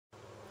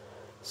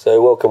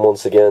So welcome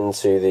once again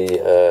to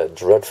the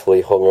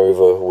dreadfully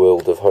hungover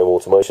world of home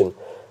automation.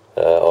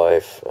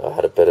 I've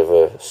had a bit of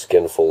a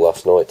skinful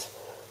last night,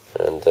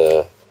 and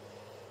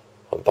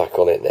I'm back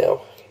on it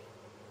now.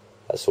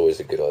 That's always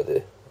a good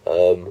idea.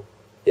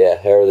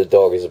 Yeah, hair of the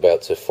dog is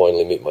about to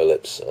finally meet my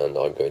lips, and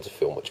I'm going to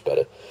feel much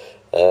better.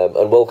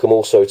 And welcome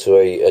also to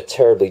a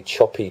terribly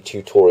choppy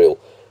tutorial.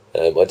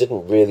 I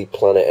didn't really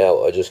plan it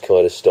out, I just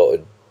kind of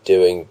started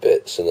doing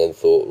bits and then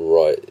thought,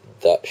 right,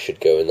 that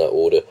should go in that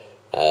order.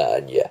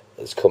 And yeah,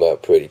 it's come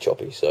out pretty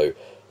choppy, so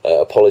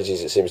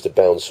apologies, it seems to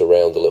bounce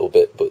around a little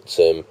bit, but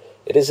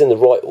it is in the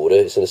right order,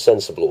 it's in a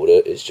sensible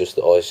order. It's just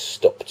that I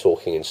stop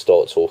talking and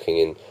start talking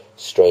in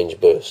strange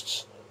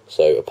bursts.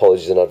 So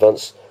apologies in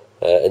advance,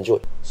 enjoy.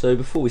 So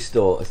before we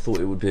start, I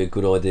thought it would be a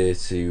good idea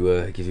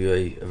to give you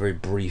a very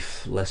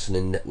brief lesson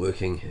in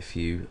networking if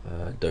you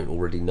don't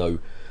already know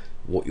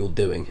what you're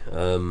doing.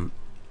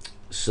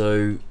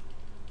 So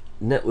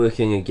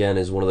networking, again,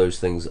 is one of those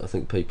things I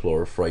think people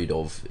are afraid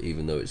of,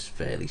 even though it's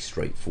fairly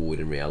straightforward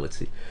in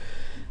reality.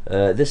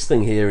 This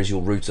thing here is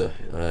your router.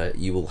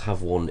 You will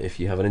have one if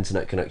you have an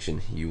internet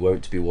connection. You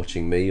won't be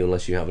watching me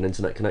unless you have an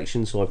internet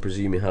connection, so I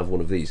presume you have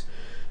one of these.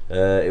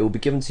 It will be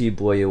given to you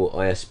by your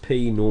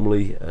ISP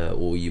normally,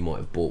 or you might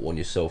have bought one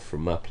yourself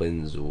from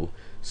Maplins or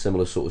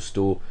similar sort of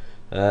store.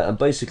 And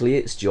basically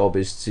its job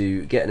is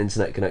to get an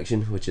internet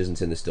connection, which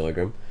isn't in this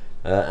diagram,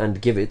 and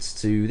give it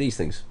to these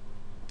things.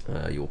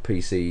 Your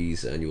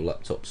PCs and your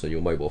laptops and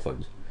your mobile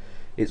phones.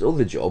 Its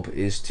other job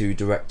is to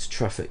direct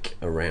traffic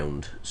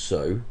around,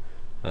 so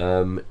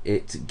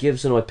it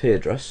gives an IP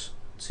address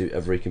to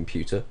every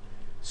computer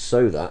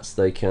so that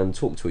they can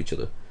talk to each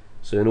other.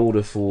 So in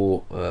order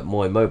for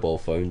my mobile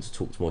phone to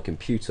talk to my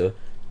computer,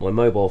 my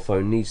mobile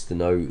phone needs to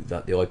know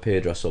that the IP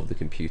address of the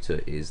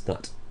computer is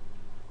that.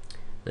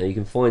 Now you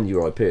can find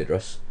your IP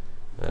address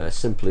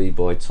simply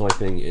by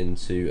typing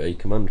into a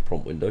command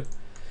prompt window.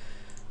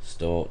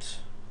 Start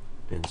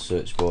in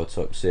search bar,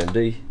 type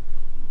cmd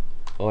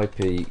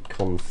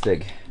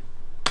ipconfig,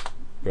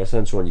 press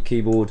enter on your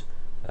keyboard,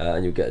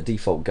 and you'll get a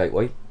default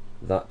gateway.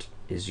 That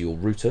is your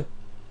router,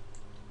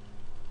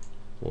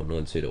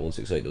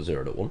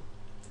 192.168.0.1,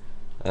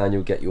 and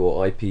you'll get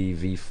your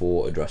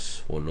IPv4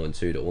 address,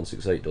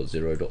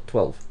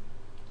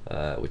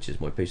 192.168.0.12, which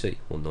is my PC,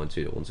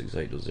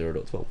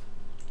 192.168.0.12.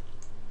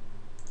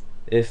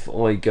 If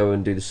I go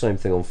and do the same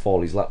thing on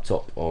Farley's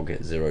laptop, I'll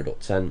get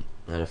 0.10,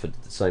 and if I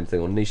did the same thing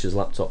on Nisha's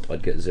laptop,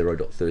 I'd get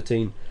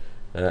 0.13,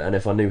 and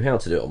if I knew how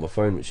to do it on my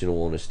phone, which in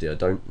all honesty I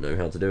don't know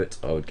how to do it,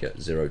 I would get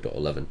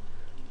 0.11.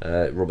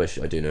 Rubbish,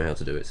 I do know how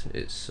to do it.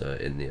 It's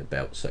in the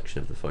about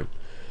section of the phone.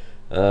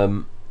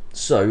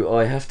 So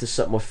I have to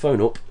set my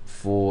phone up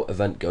for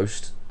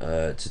Eventghost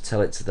to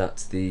tell it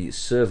that the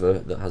server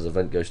that has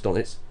Eventghost on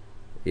it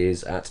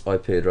is at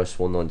IP address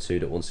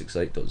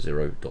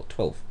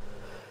 192.168.0.12.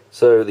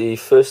 So the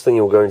first thing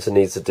you're going to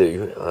need to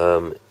do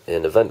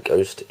in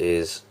Eventghost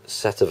is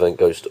set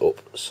Eventghost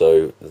up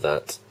so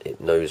that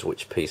it knows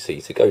which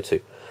PC to go to.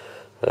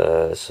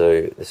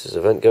 So this is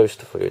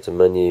Eventghost. If I go to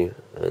menu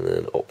and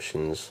then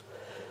options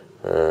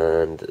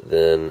and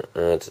then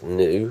add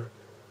new,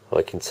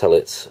 I can tell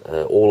it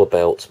all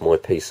about my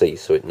PC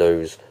so it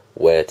knows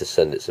where to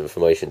send its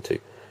information to.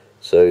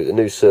 So the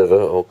new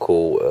server I'll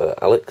call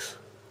Alex.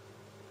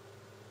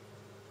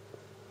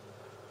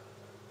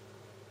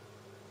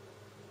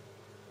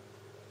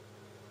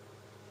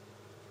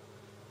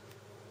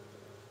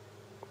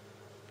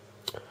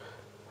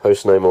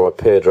 Hostname or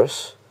IP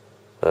address,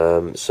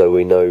 so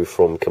we know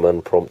from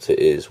command prompt it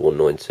is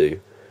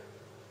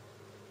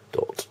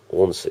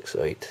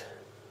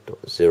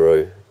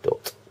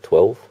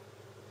 192.168.0.12.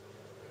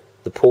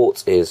 The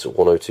port is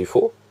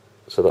 1024,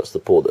 so that's the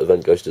port that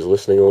Eventghost is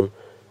listening on.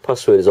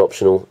 Password is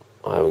optional.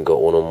 I haven't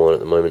got one on mine at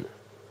the moment,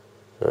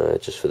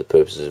 just for the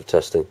purposes of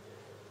testing.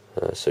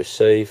 So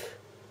save,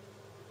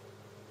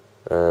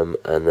 and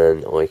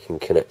then I can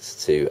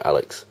connect to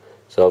Alex.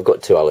 So I've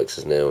got two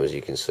Alexes now, as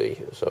you can see,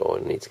 so I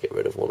need to get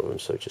rid of one of them,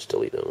 so just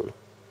delete that one.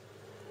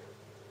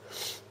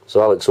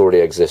 So Alex already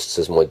exists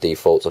as my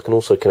default. I can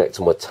also connect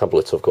to my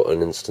tablet. I've got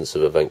an instance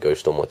of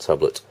Eventghost on my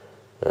tablet,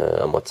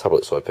 and my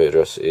tablet's IP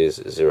address is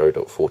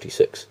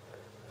 0.46.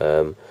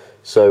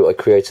 So I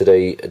created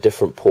a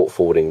different port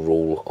forwarding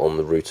rule on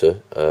the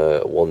router,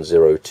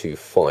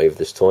 1025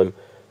 this time,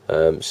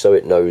 so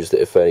it knows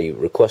that if a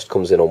request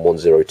comes in on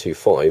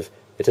 1025,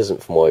 it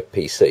isn't for my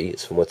PC,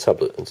 it's for my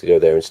tablet, and to go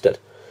there instead.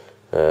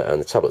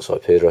 And the tablet's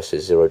IP address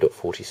is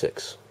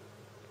 0.46.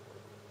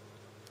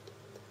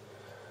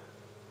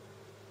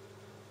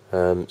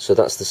 So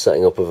that's the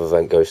setting up of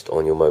Eventghost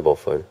on your mobile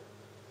phone.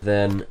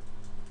 Then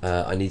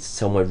I need to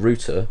tell my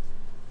router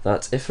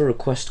that if a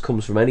request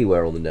comes from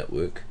anywhere on the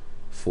network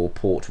for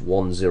port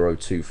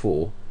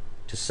 1024,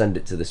 to send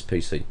it to this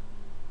PC,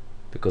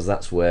 because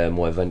that's where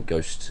my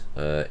Eventghost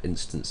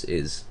instance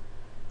is.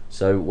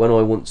 So when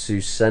I want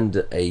to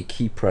send a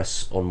key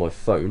press on my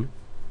phone,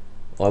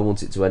 I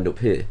want it to end up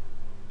here.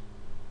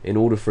 In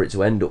order for it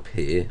to end up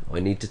here, I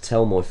need to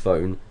tell my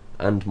phone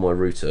and my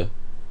router,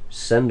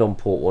 send on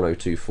port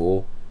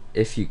 1024,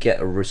 if you get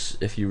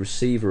if you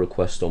receive a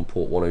request on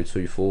port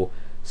 1024,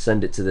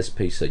 send it to this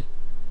PC.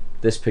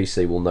 This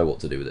PC will know what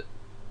to do with it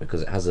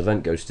because it has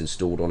Eventghost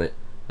installed on it,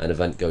 and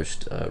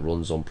Eventghost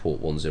runs on port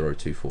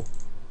 1024.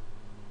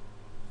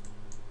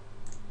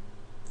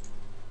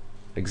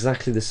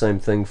 Exactly the same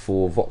thing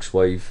for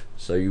VoxWave.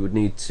 So you would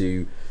need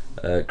to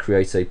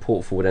create a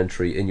port forward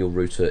entry in your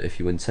router if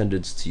you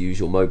intended to use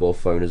your mobile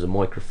phone as a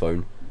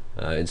microphone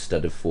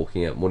instead of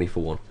forking out money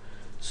for one.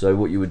 So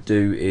what you would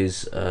do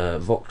is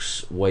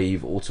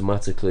VoxWave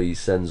automatically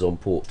sends on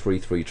port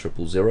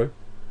 33000.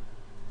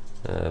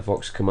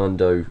 Vox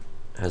Commando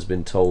has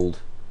been told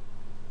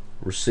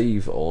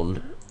receive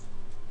on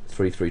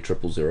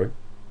 33000,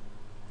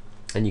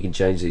 and you can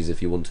change these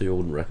if you want to. I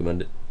wouldn't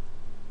recommend it.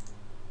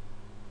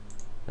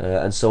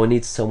 And so I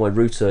need to tell my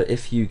router,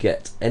 if you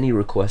get any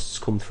requests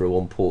come through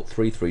on port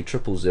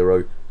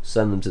 33000,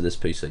 send them to this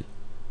PC,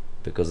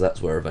 because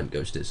that's where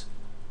Eventghost is.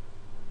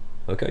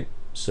 Okay,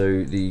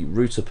 so the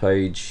router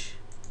page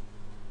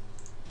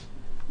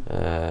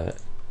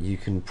you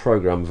can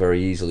program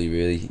very easily,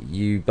 really.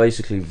 You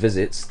basically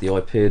visit the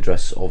IP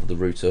address of the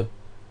router.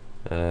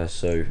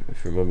 So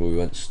if you remember, we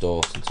went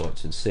start and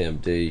typed in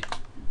cmd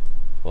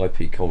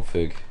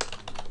ipconfig,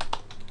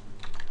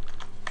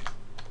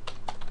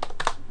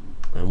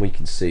 and we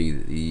can see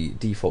that the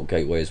default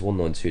gateway is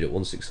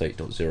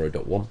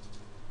 192.168.0.1.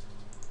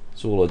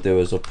 So all I do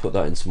is I put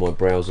that into my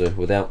browser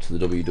without the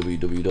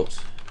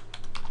www.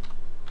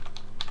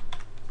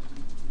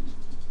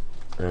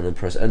 And then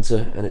press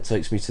enter, and it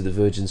takes me to the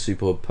Virgin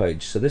Superhub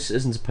page. So this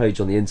isn't a page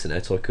on the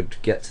internet. I could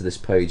get to this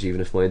page even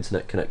if my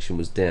internet connection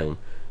was down.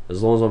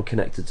 As long as I'm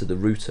connected to the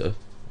router,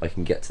 I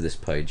can get to this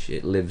page.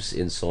 It lives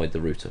inside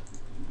the router.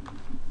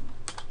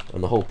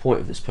 And the whole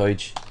point of this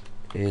page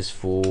is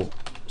for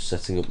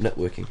setting up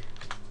networking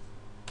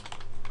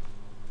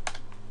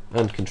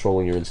and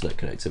controlling your internet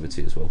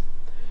connectivity as well.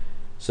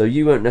 So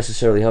you won't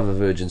necessarily have a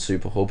Virgin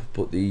Superhub,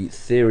 but the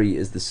theory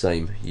is the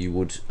same. You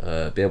would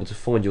be able to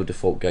find your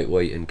default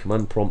gateway in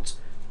command prompt,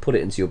 put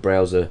it into your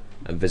browser,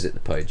 and visit the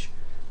page.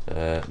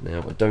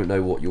 Now, I don't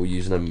know what your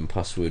username and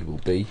password will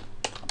be.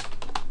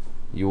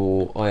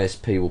 Your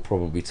ISP will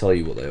probably tell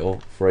you what they are.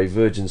 For a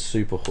Virgin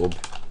Superhub,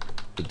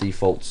 the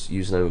default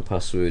username and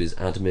password is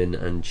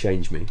admin and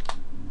change me.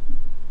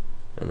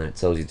 And then it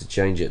tells you to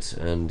change it,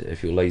 and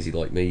if you're lazy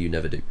like me, you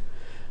never do.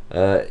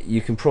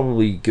 You can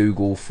probably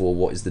Google for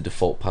what is the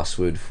default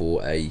password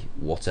for a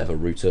whatever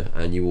router,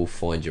 and you will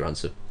find your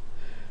answer.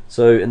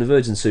 So in the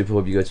Virgin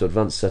Superhub, you go to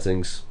Advanced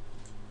Settings,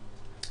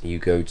 you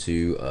go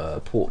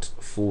to Port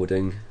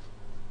Forwarding,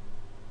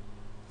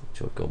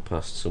 which I've gone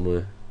past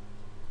somewhere,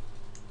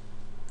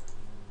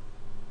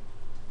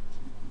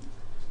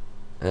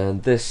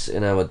 and this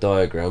in our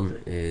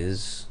diagram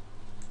is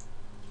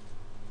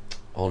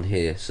on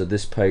here. So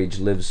this page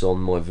lives on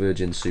my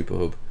Virgin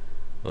Superhub,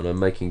 and I'm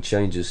making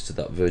changes to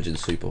that Virgin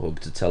Superhub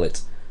to tell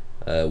it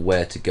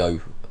where to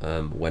go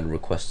when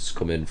requests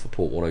come in for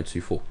port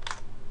 1024.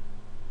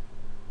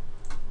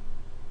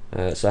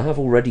 So I have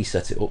already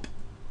set it up,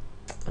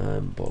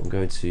 but I'm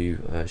going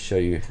to show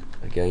you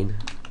again.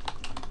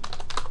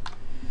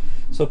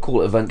 So I'll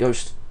call it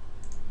Eventghost.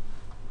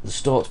 The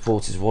start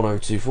port is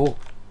 1024,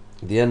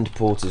 the end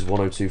port is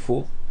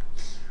 1024.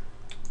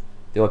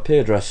 The IP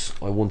address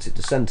I want it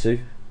to send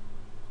to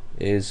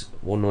is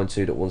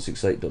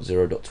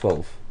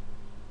 192.168.0.12.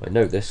 I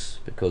know this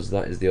because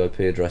that is the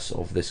IP address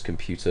of this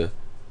computer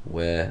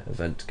where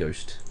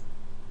Eventghost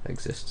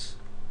exists.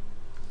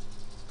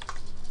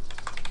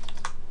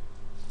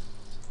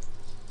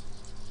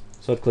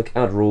 So I'd click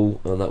add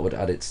rule, and that would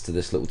add it to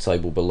this little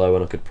table below,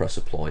 and I could press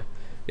apply.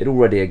 It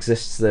already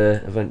exists there.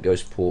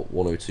 Eventghost port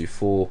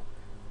 1024,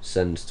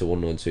 send to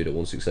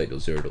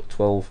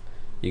 192.168.0.12.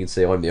 You can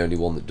see I'm the only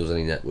one that does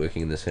any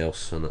networking in this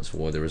house, and that's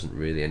why there isn't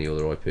really any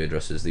other IP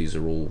addresses. These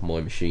are all my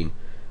machine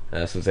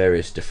for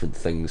various different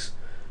things.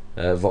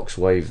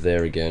 VoxWave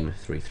there again,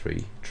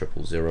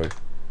 33000.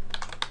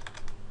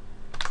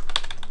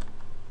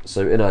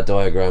 So in our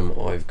diagram,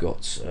 I've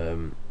got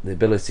the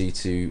ability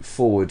to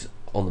forward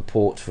on the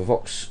port for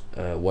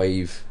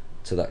VoxWave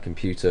to that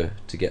computer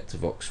to get to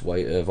Vox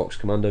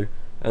Commando,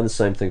 and the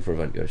same thing for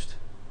Eventghost.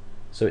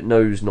 So it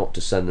knows not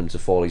to send them to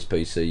Farley's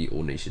PC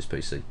or Nisha's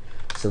PC.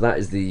 So that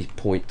is the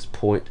point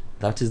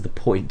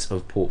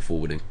of port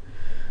forwarding.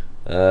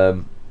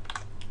 So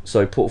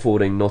port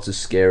forwarding, not as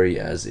scary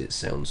as it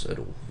sounds at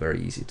all.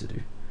 Very easy to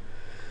do.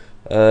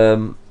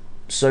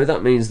 So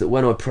that means that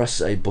when I press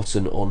a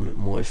button on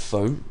my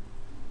phone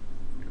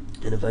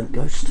in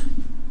Eventghost,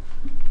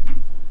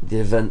 the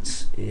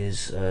event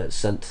is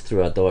sent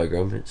through our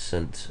diagram. It's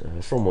sent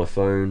from my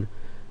phone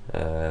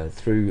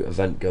through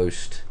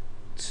Eventghost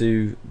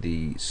to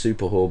the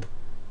Superhub,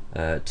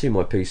 to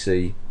my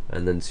PC,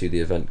 and then to the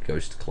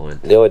Eventghost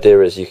client. The idea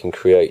is you can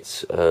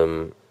create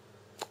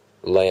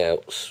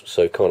layouts,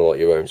 so kind of like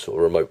your own sort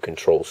of remote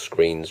control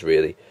screens,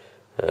 really.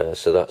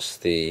 So that's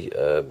the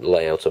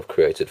layout I've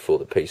created for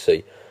the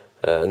PC,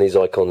 and these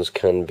icons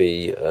can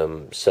be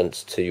sent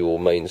to your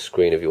main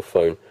screen of your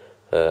phone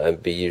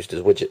and be used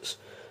as widgets.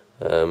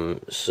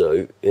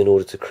 So in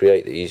order to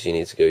create these, you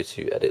need to go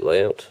to Edit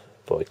Layout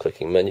by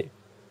clicking Menu,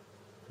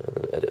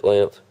 Edit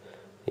Layout.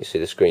 You see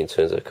the screen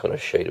turns a kind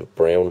of shade of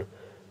brown,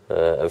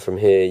 and from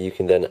here you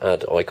can then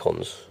add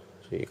icons.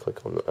 So you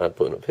click on the Add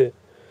button up here,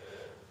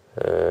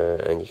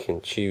 and you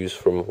can choose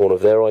from one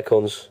of their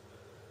icons.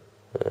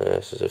 So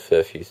there's a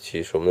fair few to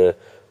choose from there,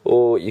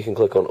 or you can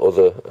click on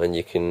Other, and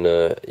you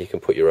can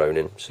put your own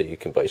in. So you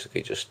can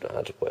basically just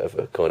add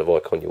whatever kind of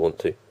icon you want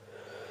to.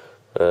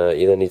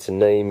 You then need to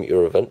name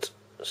your event,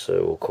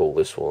 so we'll call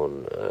this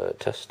one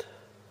Test,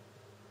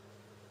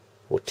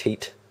 or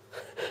Teat,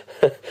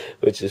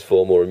 which is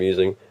far more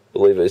amusing.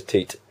 We'll leave it as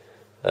Teat.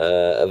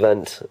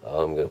 Event,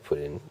 I'm going to put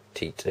in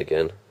Teat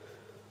again.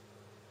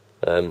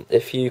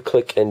 If you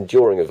click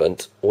Enduring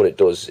Event, what it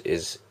does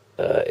is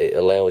it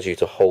allows you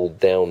to hold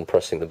down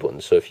pressing the button.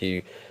 So if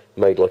you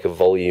made like a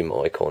volume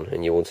icon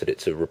and you wanted it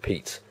to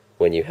repeat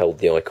when you held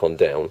the icon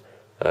down,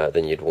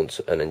 then you'd want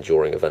an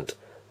enduring event.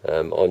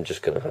 I'm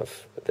just going to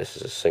have this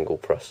as a single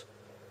press,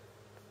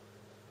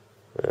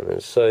 and then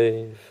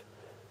save,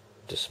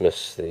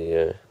 dismiss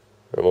the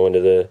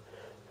reminder there,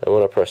 and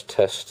when I press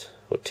Test,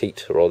 or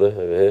Teat rather,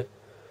 over here,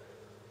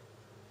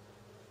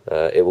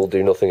 it will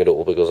do nothing at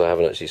all because I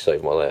haven't actually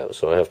saved my layout,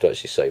 so I have to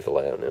actually save the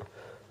layout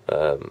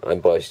now,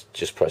 and by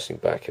just pressing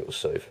back it will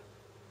save.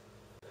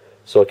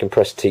 So I can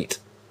press Teat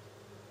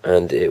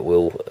and it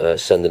will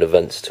send an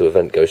event to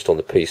Eventghost on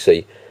the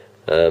PC,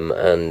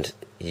 and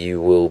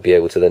you will be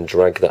able to then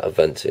drag that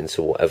event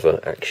into whatever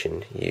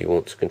action you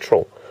want to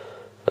control.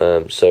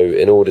 So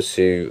in order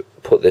to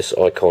put this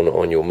icon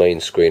on your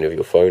main screen of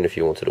your phone, if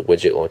you wanted a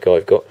widget like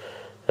I've got,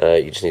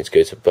 you just need to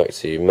go back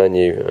to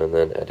Menu and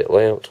then Edit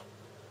Layout,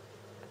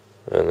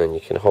 and then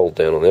you can hold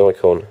down on the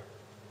icon,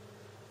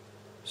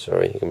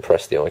 you can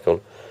press the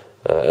icon,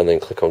 and then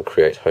click on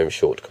Create Home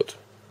Shortcut.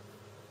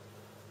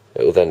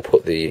 It will then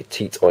put the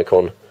Teat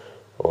icon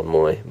on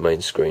my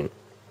main screen.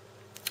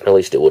 At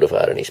least it would have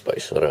had any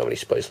space. I don't have any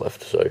space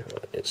left, so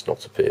it's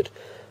not appeared.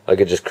 I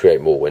could just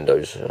create more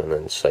windows and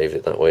then save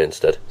it that way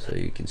instead. So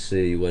you can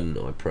see when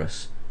I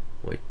press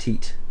my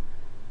Teat,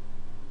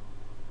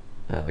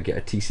 I get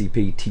a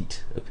TCP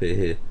Teat appear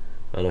here,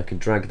 and I can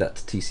drag that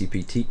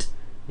TCP Teat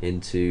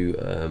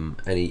into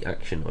any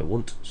action I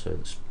want. So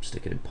let's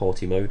stick it in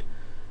party mode,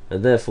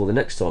 and therefore the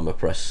next time I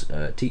press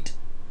Teat,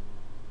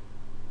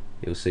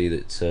 you'll see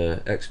that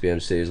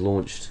XBMC is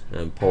launched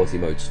and party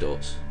mode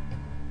starts.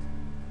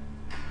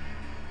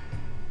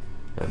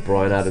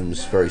 Brian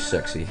Adams, very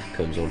sexy,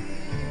 comes on.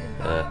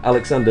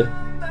 Alexander,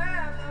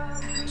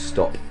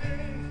 stop.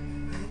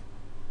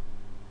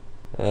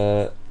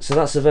 So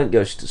that's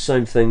Eventghost.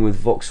 Same thing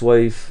with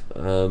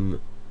VoxWave.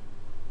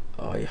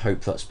 I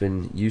hope that's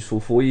been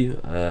useful for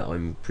you.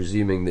 I'm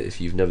presuming that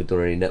if you've never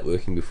done any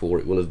networking before,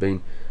 it will have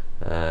been.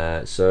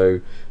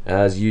 So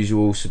as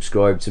usual,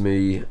 subscribe to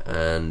me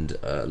and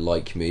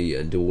like me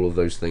and do all of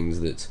those things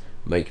that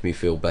make me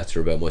feel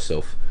better about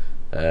myself.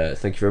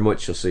 Thank you very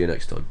much. I'll see you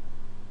next time.